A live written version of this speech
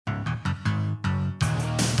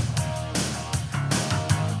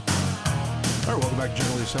All right, welcome back to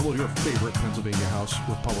Generally Assembled, your favorite Pennsylvania House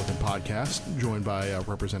Republican podcast, joined by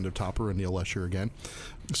Representative Topper and Neil Lesher again.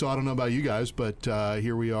 So I don't know about you guys, but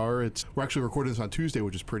here we are. We're actually recording this on Tuesday,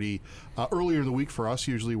 which is pretty earlier in the week for us.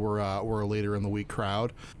 Usually we're a later in the week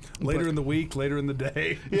crowd. Later in the week, later in the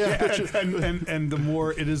day. Yeah. and the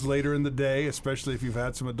more it is later in the day, especially if you've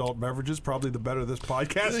had some adult beverages, probably the better this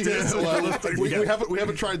podcast is. Well, we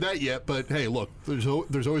haven't tried that yet, but hey, look,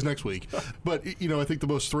 there's always next week. But I think the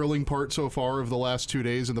most thrilling part so far of the last 2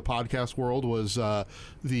 days in the podcast world was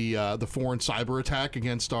the foreign cyber attack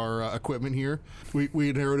against our equipment here.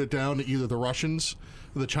 We narrowed it down to either the Russians,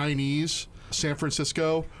 the Chinese, San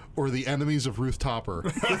Francisco, or the enemies of Ruth Topper.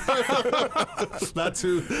 That's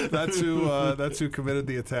who committed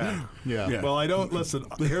the attack. Yeah. Well, I don't listen.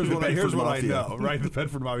 Here's what I know. Right, the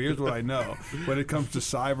Bedford Mafia. Here's what I know. When it comes to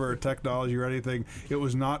cyber or technology or anything, it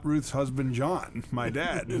was not Ruth's husband John, my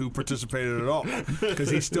dad, who participated at all, because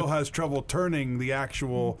he still has trouble turning the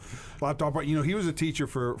actual laptop. He was a teacher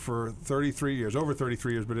for 33 years, over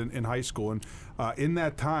 33 years, but in high school, and in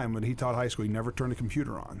that time when he taught high school, he never turned a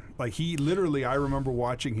computer on. Like he literally, I remember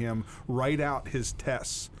watching him write out his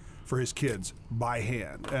tests for his kids by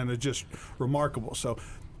hand, and it's just remarkable. So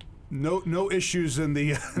no issues in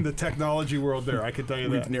the technology world there, I can tell you that.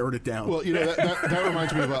 We've narrowed it down. Well, that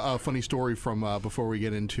reminds me of a funny story from before we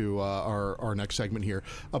get into our next segment here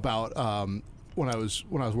about when I was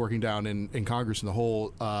working down in Congress and the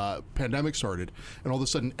whole pandemic started, and all of a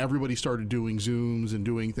sudden everybody started doing Zooms and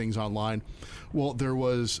doing things online. Well, there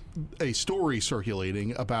was a story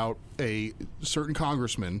circulating about a certain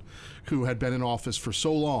congressman who had been in office for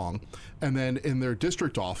so long, and then in their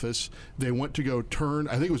district office, they went to go turn,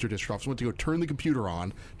 I think it was their district office, went to go turn the computer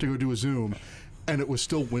on to go do a Zoom, and it was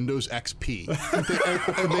still Windows XP.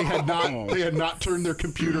 and they had not turned their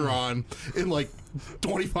computer on in like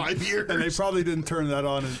 25 years. And they probably didn't turn that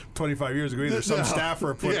on 25 years ago either. Some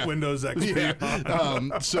staffer put Windows XP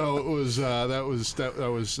on. So it was that was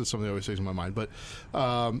something that always stays in my mind. But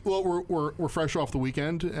well, we're fresh off the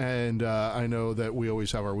weekend, and I know that we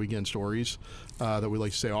always have our weekend stories that we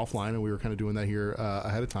like to stay offline, and we were kind of doing that here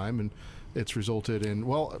ahead of time, and it's resulted in,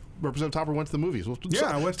 well, Representative Topper went to the movies. Well,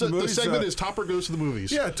 I went to the movies. The segment is Topper goes to the movies.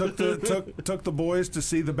 Yeah, took the boys to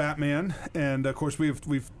see the Batman, and of course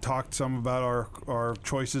we've talked some about our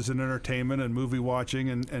choices in entertainment and movie watching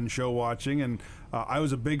and show watching, and I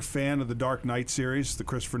was a big fan of the Dark Knight series, the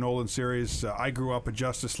Christopher Nolan series. I grew up a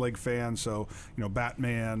Justice League fan, so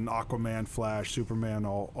Batman, Aquaman, Flash, Superman,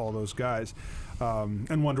 all those guys.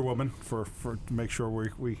 And Wonder Woman, for to make sure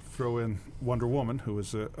we throw in Wonder Woman, who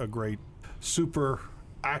was a great super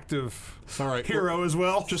active hero as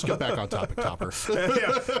well. Just get back on topic, Topper.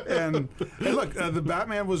 And look, the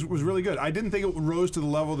Batman was really good. I didn't think it rose to the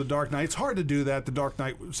level of the Dark Knight. It's hard to do that. The Dark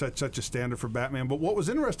Knight set such a standard for Batman. But what was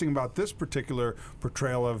interesting about this particular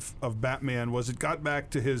portrayal of Batman was it got back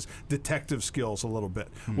to his detective skills a little bit,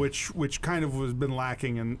 which kind of has been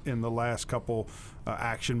lacking in the last couple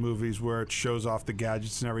action movies where it shows off the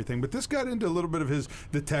gadgets and everything. But this got into a little bit of his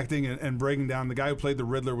detecting and breaking down. The guy who played the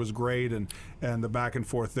Riddler was great, and the back and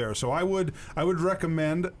forth there. So I would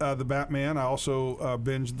recommend the Batman. I also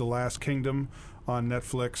binged The Last Kingdom on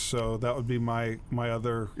Netflix, so that would be my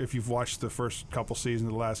other. If you've watched the first couple seasons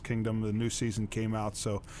of The Last Kingdom, the new season came out.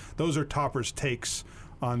 So those are Topper's takes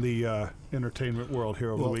on the entertainment world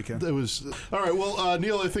here over the weekend. It was all right. Well,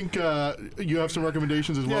 Neil, I think you have some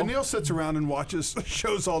recommendations as well. Yeah, Neil sits around and watches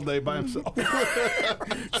shows all day by himself.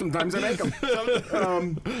 Sometimes I make them.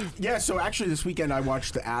 So actually this weekend I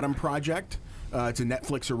watched The Adam Project. It's a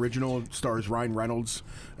Netflix original. It stars Ryan Reynolds.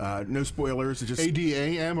 No spoilers. It's just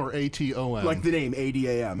ADAM or ATOM? Like the name,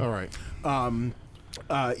 ADAM. All right.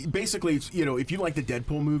 Basically, it's, if you like the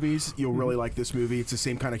Deadpool movies, you'll really like this movie. It's the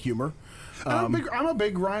same kind of humor. I'm a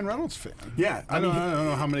big Ryan Reynolds fan. Yeah, I don't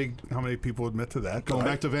know how many people admit to that. Going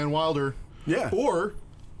back to Van Wilder. Yeah. Or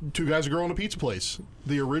Two Guys, a Girl, and a Pizza Place,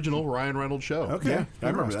 the original Ryan Reynolds show. Okay, yeah, I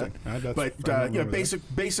remember that.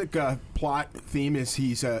 Basic plot theme is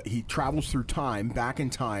he travels through time, back in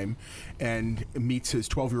time, and meets his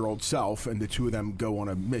 12-year-old self, and the two of them go on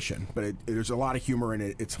a mission. But there's a lot of humor in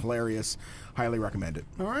it. It's hilarious. Highly recommend it.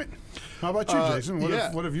 All right. How about you, Jason?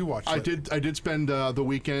 What have you watched? I did spend the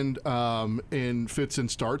weekend in fits and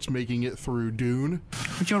starts making it through Dune.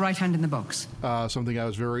 Put your right hand in the box. Something I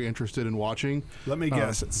was very interested in watching. Let me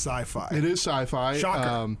guess. It's sci-fi. It is sci-fi.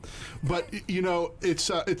 Shocker. But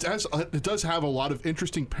it does have a lot of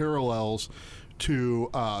interesting parallels to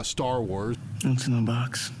Star Wars. What's in the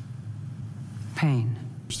box? Pain.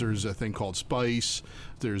 There's a thing called spice.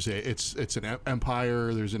 It's an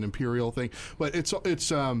empire. There's an imperial thing, but it's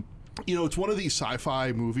it's one of these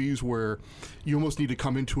sci-fi movies where you almost need to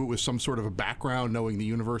come into it with some sort of a background, knowing the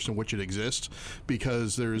universe in which it exists,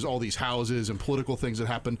 because there's all these houses and political things that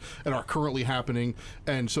happen and are currently happening,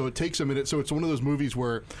 and so it takes a minute. So it's one of those movies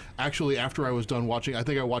where, actually, after I was done watching, I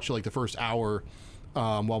think I watched like the first hour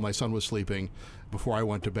while my son was sleeping before I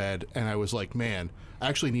went to bed, and I was like, man, I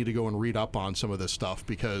actually need to go and read up on some of this stuff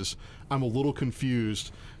because I'm a little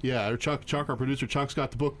confused. Yeah, Chuck, our producer, Chuck's got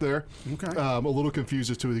the book there. Okay. A little confused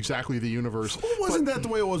as to exactly the universe. Well, wasn't that the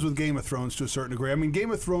way it was with Game of Thrones to a certain degree? I mean, Game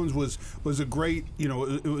of Thrones was a great,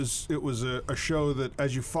 it was a show that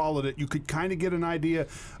as you followed it, you could kind of get an idea.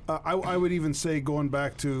 I would even say, going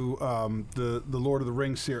back to the Lord of the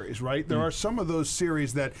Rings series, right? There are some of those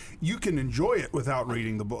series that you can enjoy it without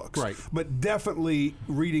reading the books. Right. But definitely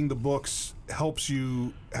reading the books helps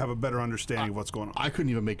you have a better understanding of what's going on. I couldn't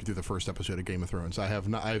even make it through the first episode of Game of Thrones.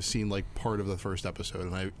 I've seen like part of the first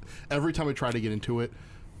episode, and every time I try to get into it,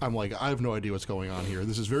 I'm like, I have no idea what's going on here.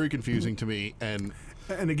 This is very confusing to me. And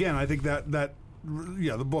again, I think that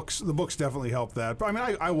the books definitely helped that. But I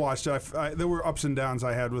mean, I watched it. There were ups and downs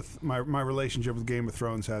I had with my relationship with Game of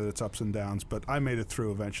Thrones had its ups and downs, but I made it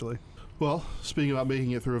through eventually. Well, speaking about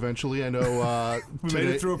making it through eventually, I know we made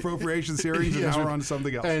it through appropriations hearings, and now we're on to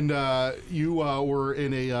something else. And you were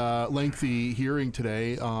in a lengthy hearing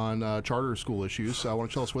today on charter school issues. I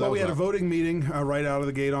want to tell us what that was. We had about. a voting meeting right out of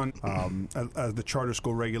the gate on the charter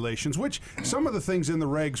school regulations, which some of the things in the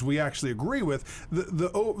regs we actually agree with.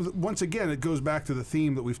 Once again, it goes back to the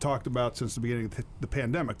theme that we've talked about since the beginning of the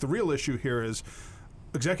pandemic. The real issue here is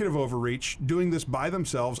executive overreach, doing this by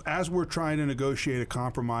themselves as we're trying to negotiate a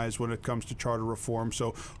compromise when it comes to charter reform.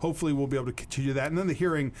 So hopefully we'll be able to continue that. And then the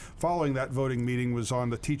hearing following that voting meeting was on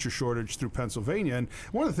the teacher shortage through Pennsylvania. And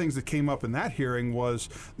one of the things that came up in that hearing was,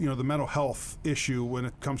 the mental health issue when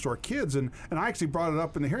it comes to our kids. And I actually brought it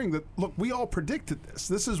up in the hearing that, look, we all predicted this.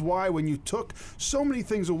 This is why when you took so many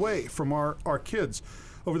things away from our kids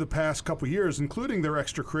over the past couple of years, including their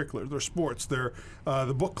extracurriculars, their sports, their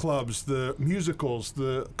the book clubs, the musicals,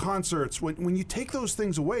 the concerts. When you take those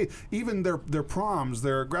things away, even their proms,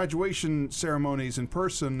 their graduation ceremonies in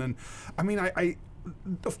person, and I mean, I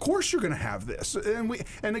of course you're going to have this,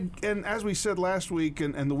 and as we said last week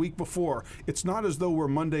and the week before, it's not as though we're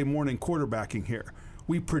Monday morning quarterbacking here.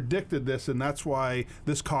 We predicted this, and that's why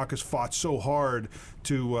this caucus fought so hard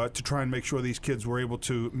to try and make sure these kids were able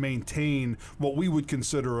to maintain what we would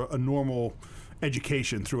consider a normal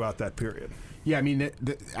education throughout that period. Yeah, I mean,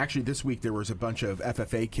 actually, this week there was a bunch of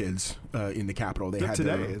FFA kids in the Capitol. They had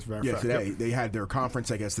today, as a matter of fact. Today. Yep. They had their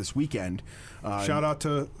conference, I guess, this weekend. Shout out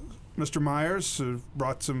to Mr. Myers, who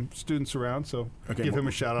brought some students around, so give him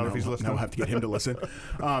a shout out if he's listening. I'll have to get him to listen.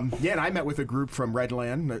 And I met with a group from Red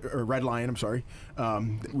Lion,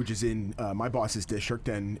 which is in my boss's district,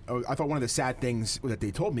 and I thought one of the sad things that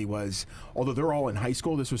they told me was, although they're all in high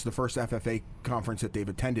school, this was the first FFA conference that they've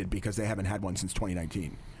attended because they haven't had one since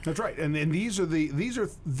 2019. That's right, and these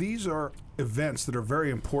are events that are very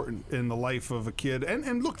important in the life of a kid,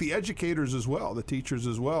 and look, the educators as well, the teachers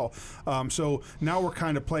as well. So now we're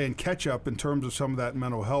kind of playing catch up in terms of some of that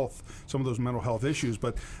mental health, some of those mental health issues.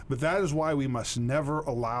 But that is why we must never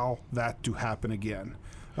allow that to happen again.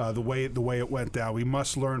 The way it went down, we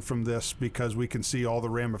must learn from this because we can see all the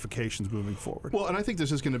ramifications moving forward. Well, and I think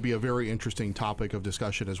this is going to be a very interesting topic of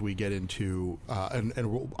discussion as we get into, and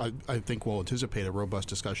I think we'll anticipate a robust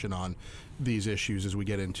discussion on these issues as we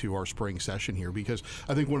get into our spring session here, because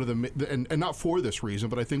I think one of the, and not for this reason,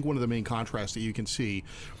 but I think one of the main contrasts that you can see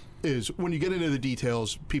is when you get into the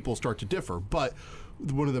details, people start to differ. But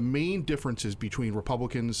one of the main differences between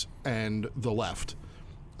Republicans and the left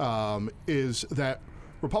is that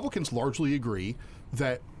Republicans largely agree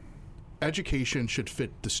that education should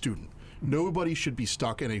fit the student. Nobody should be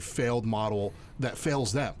stuck in a failed model that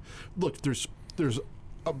fails them. Look, there's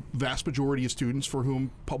a vast majority of students for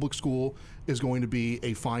whom public school is going to be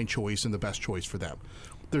a fine choice and the best choice for them.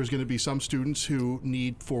 There's going to be some students who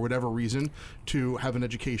need, for whatever reason, to have an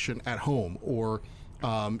education at home or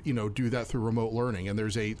do that through remote learning, and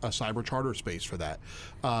there's a cyber charter space for that.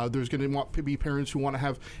 There's going to be parents who want to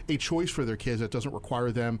have a choice for their kids that doesn't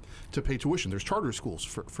require them to pay tuition. There's charter schools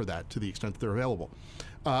for that to the extent that they're available.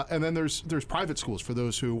 And then there's private schools for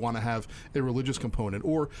those who want to have a religious component,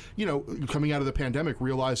 or coming out of the pandemic,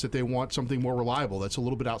 realize that they want something more reliable that's a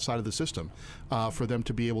little bit outside of the system for them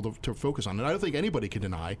to be able to focus on. And I don't think anybody can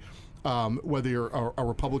deny, whether you're a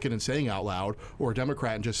Republican and saying out loud or a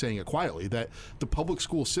Democrat and just saying it quietly, that the public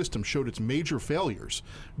school system showed its major failures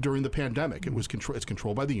during the pandemic. It's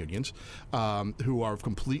controlled by the unions, who are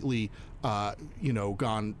completely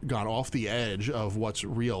gone off the edge of what's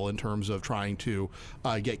real in terms of trying to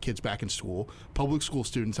get kids back in school. Public school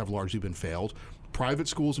students have largely been failed. Private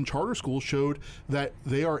schools and charter schools showed that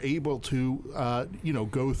they are able to,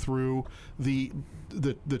 go through the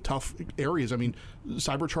tough areas. I mean,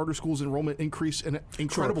 cyber charter schools enrollment increased an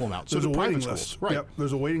incredible amount. So there's a waiting schools. list. Right. Yep.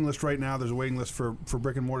 There's a waiting list right now. There's a waiting list for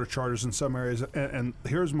brick and mortar charters in some areas. And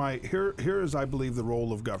here is, I believe, the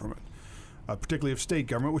role of government. Particularly of state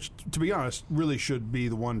government, which, to be honest, really should be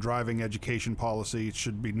the one driving education policy. It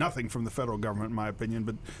should be nothing from the federal government, in my opinion,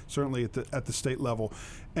 but certainly at the state level.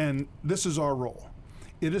 And this is our role.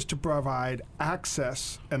 It is to provide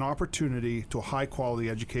access and opportunity to a high-quality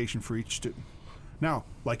education for each student. Now,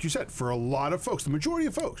 like you said, for a lot of folks, the majority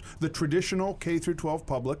of folks, the traditional K through 12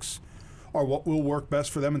 publics are what will work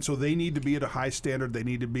best for them, and so they need to be at a high standard. They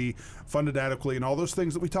need to be funded adequately, and all those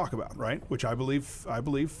things that we talk about, right? Which I believe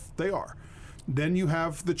they are. Then you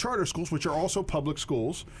have the charter schools, which are also public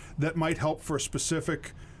schools that might help for a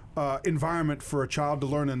specific environment for a child to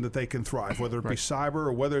learn in that they can thrive, whether it be cyber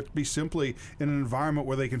or whether it be simply in an environment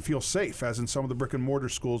where they can feel safe, as in some of the brick and mortar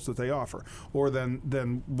schools that they offer, or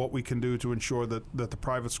then what we can do to ensure that the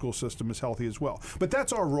private school system is healthy as well. But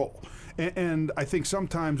that's our role. And I think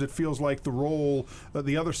sometimes it feels like the role,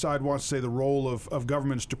 the other side wants to say the role of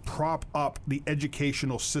government is to prop up the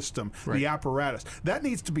educational system, the apparatus. That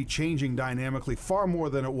needs to be changing dynamically far more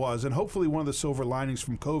than it was. And hopefully one of the silver linings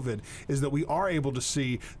from COVID is that we are able to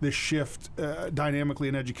see this shift dynamically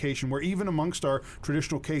in education, where even amongst our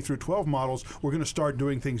traditional K through 12 models, we're going to start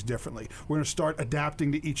doing things differently. We're going to start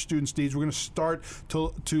adapting to each student's needs. We're going to start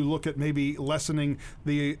to look at maybe lessening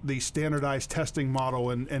the standardized testing model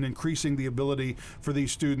and increasing the ability for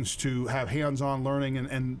these students to have hands-on learning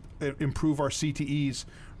and improve our CTEs,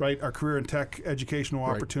 right? Our career and tech educational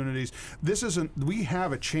opportunities. We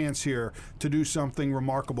have a chance here to do something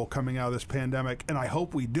remarkable coming out of this pandemic, and I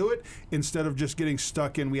hope we do it instead of just getting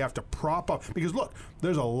stuck in we have to prop up. Because look,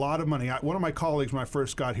 there's a lot of money. One of my colleagues when I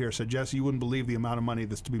first got here said, Jesse, you wouldn't believe the amount of money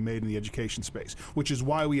that's to be made in the education space, which is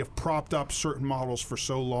why we have propped up certain models for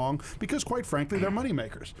so long, because quite frankly, they're money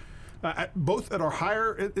makers. Both at our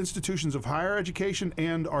higher institutions of higher education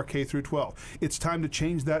and our K through 12. It's time to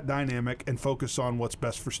change that dynamic and focus on what's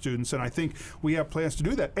best for students, and I think we have plans to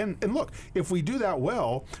do that. And look, if we do that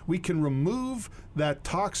well, we can remove that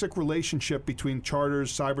toxic relationship between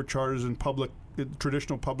charters, cyber charters, and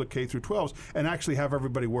traditional public K through 12s, and actually have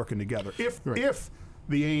everybody working together. If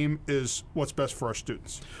the aim is what's best for our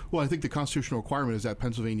students. Well, I think the constitutional requirement is that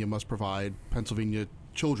Pennsylvania must provide Pennsylvania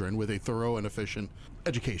children with a thorough and efficient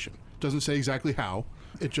education. Doesn't say exactly how.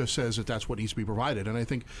 It just says that that's what needs to be provided. And I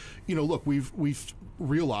think, look, we've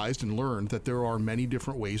realized and learned that there are many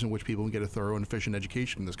different ways in which people can get a thorough and efficient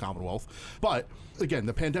education in this Commonwealth. But again,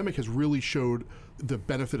 the pandemic has really showed the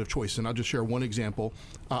benefit of choice. And I'll just share one example.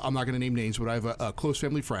 I'm not going to name names, but I have a close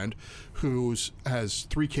family friend who has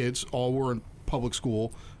 3 kids, all were in public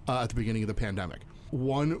school at the beginning of the pandemic.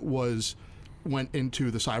 One went into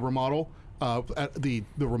the cyber model, at the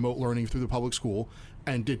remote learning through the public school,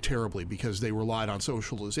 and did terribly because they relied on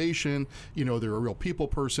socialization. They're a real people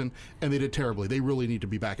person, and they did terribly. They really need to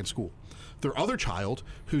be back in school. Their other child,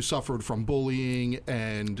 who suffered from bullying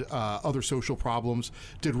and other social problems,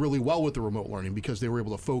 did really well with the remote learning because they were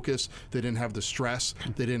able to focus. They didn't have the stress.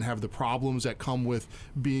 They didn't have the problems that come with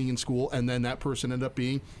being in school. And then that person ended up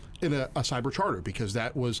being in a cyber charter because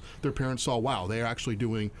that was their parents saw, wow, they're actually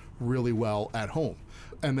doing really well at home.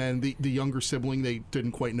 And then the younger sibling, they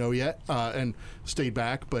didn't quite know yet and stayed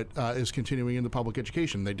back, but is continuing in the public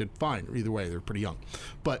education. They did fine. Either way, they're pretty young.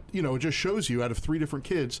 But, it just shows you out of 3 different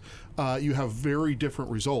kids, you have very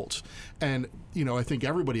different results. And, I think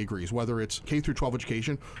everybody agrees, whether it's K through 12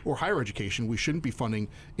 education or higher education, we shouldn't be funding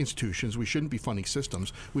institutions. We shouldn't be funding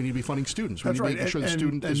systems. We need to be funding students. We need to make sure the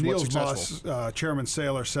student is what's successful. Boss, Chairman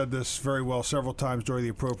Saylor, said this very well several times during the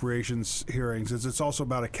appropriations hearings, is it's also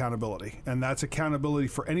about accountability. And that's accountability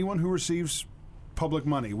for anyone who receives public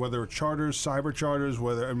money, whether it's charters, cyber charters,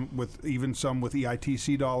 with even some with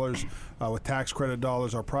EITC dollars, with tax credit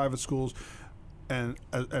dollars, our private schools, and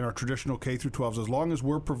our traditional K through 12s. As long as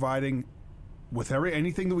we're providing with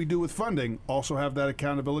anything that we do with funding, also have that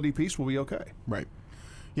accountability piece, we'll be okay. Right.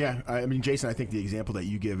 Yeah, I mean, Jason, I think the example that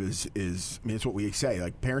you give is it's what we say.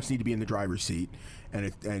 Like, parents need to be in the driver's seat,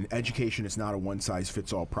 and education is not a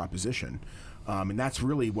one-size-fits-all proposition. And that's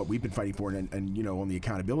really what we've been fighting for. And on the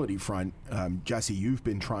accountability front, Jesse, you've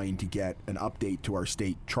been trying to get an update to our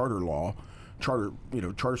state charter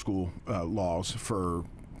school laws for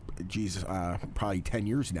probably 10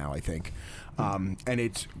 years now, I think. And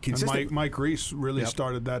it's consistent. And Mike Reese really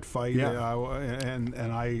started that fight, Yeah. and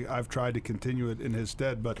I've tried to continue it in his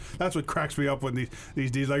stead. But that's what cracks me up when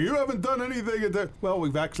these D's like, you haven't done anything. Well,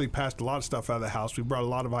 we've actually passed a lot of stuff out of the House. We've brought a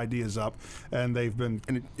lot of ideas up, and they've been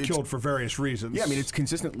killed for various reasons. Yeah, I mean, it's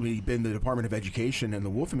consistently been the Department of Education and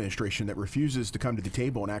the Wolf administration that refuses to come to the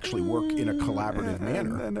table and actually work in a collaborative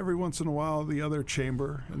manner. And every once in a while, the other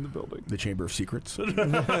chamber in the building. The Chamber of Secrets. But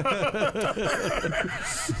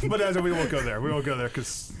as we won't go there. We won't go there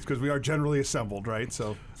because we are generally assembled, right?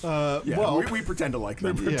 So, well, we pretend to like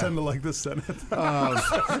them. We pretend to like the Senate.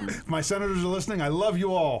 My senators are listening. I love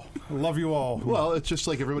you all. I love you all. Well, it's just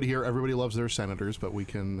like everybody here. Everybody loves their senators, but we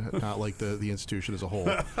can not like the institution as a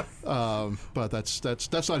whole. But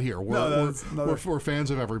that's not here. We're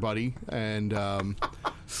fans of everybody, and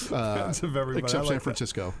fans of everybody, except San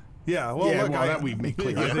Francisco. Yeah, well, look, that we make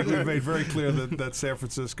clear. I think we've made very clear that San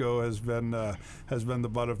Francisco has been the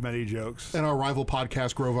butt of many jokes. And our rival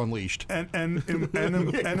podcast, Grove Unleashed, and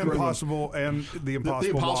Impossible and the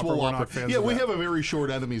Impossible Whopper. We're not fans of we that. have a very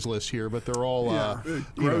short enemies list here, but they're all it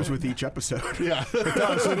grows with each episode. Yeah, it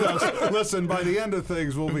does. Listen, by the end of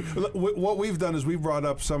things, we'll be. What we've done is we've brought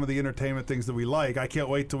up some of the entertainment things that we like. I can't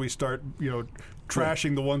wait till we start,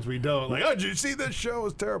 trashing the ones we don't. Like, oh, did you see this show?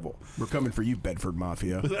 It's terrible. We're coming for you, Bedford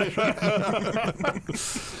Mafia.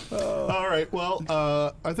 All right. Well,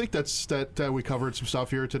 I think we covered some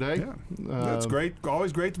stuff here today. Yeah, that's great.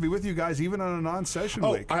 Always great to be with you guys, even on a non-session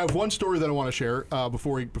week. I have one story that I want to share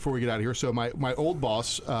before we get out of here. So my old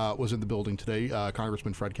boss was in the building today,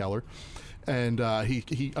 Congressman Fred Keller, and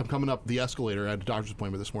I'm coming up the escalator. I had a doctor's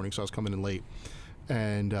appointment this morning, so I was coming in late,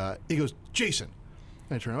 and he goes, Jason,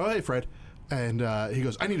 and I turn, oh hey Fred. And he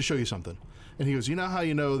goes, I need to show you something. And he goes, you know how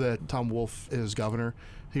you know that Tom Wolf is governor?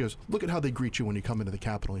 He goes, look at how they greet you when you come into the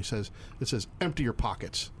Capitol. It says, empty your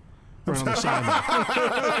pockets. Right on the sign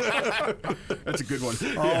there. That's a good one.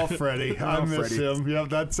 Oh, Freddie. I miss him. Yeah,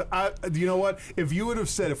 you know what? If you would have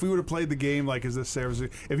said, if we would have played the game like is this Sarah,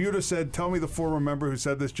 if you would have said, tell me the former member who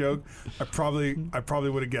said this joke, I probably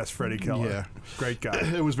would have guessed Freddie Keller. Yeah. Great guy.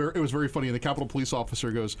 It was very funny. And the Capitol police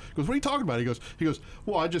officer goes, what are you talking about? He goes,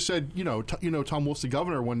 well, I just said, Tom Wolf's the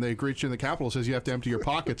governor. When they greet you in the Capitol, says you have to empty your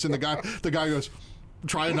pockets. And the guy goes,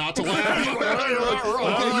 trying not to laugh. You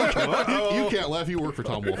can't laugh. You work for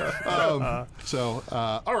Tom Wolf.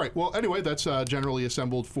 All right. Well, anyway, that's generally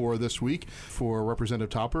assembled for this week. For Representative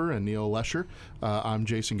Topper and Neil Lesher, I'm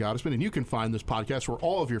Jason Gottesman, and you can find this podcast where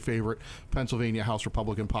all of your favorite Pennsylvania House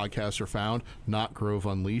Republican podcasts are found, not Grove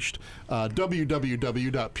Unleashed.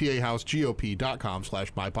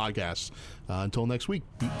 www.pahousegop.com/mypodcasts. Until next week.